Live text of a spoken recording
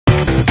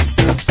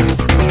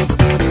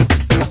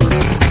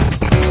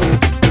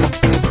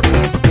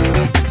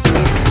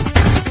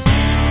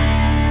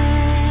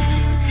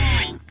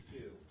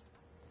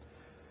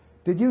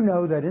Did you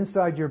know that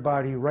inside your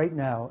body right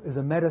now is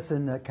a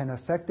medicine that can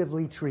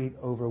effectively treat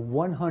over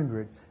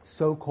 100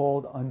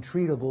 so-called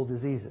untreatable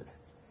diseases?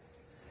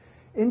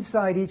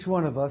 Inside each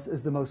one of us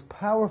is the most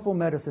powerful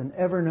medicine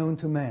ever known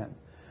to man.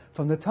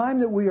 From the time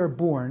that we are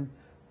born,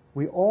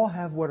 we all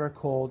have what are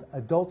called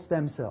adult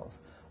stem cells.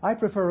 I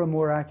prefer a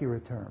more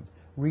accurate term,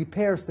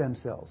 repair stem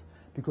cells,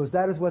 because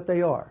that is what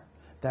they are,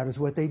 that is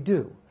what they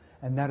do,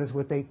 and that is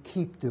what they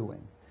keep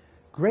doing.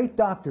 Great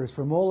doctors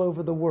from all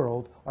over the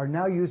world are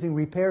now using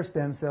repair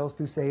stem cells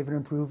to save and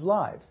improve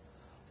lives.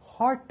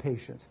 Heart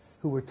patients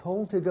who were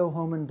told to go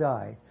home and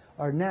die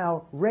are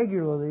now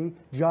regularly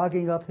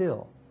jogging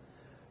uphill.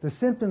 The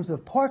symptoms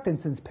of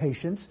Parkinson's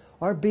patients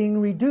are being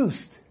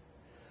reduced.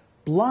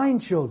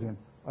 Blind children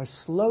are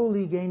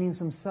slowly gaining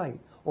some sight.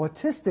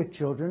 Autistic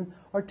children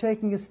are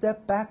taking a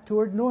step back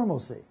toward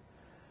normalcy.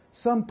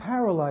 Some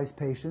paralyzed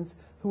patients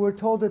who were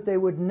told that they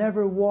would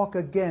never walk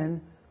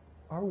again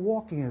are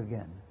walking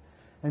again.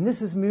 And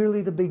this is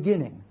merely the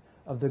beginning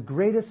of the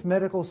greatest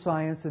medical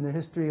science in the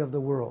history of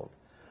the world.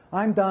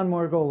 I'm Don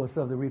Margolis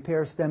of the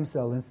Repair Stem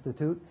Cell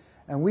Institute,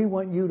 and we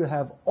want you to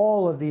have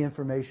all of the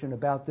information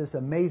about this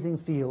amazing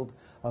field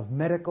of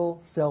medical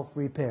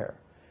self-repair.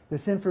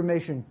 This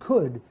information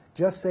could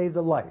just save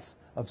the life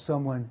of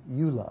someone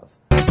you love.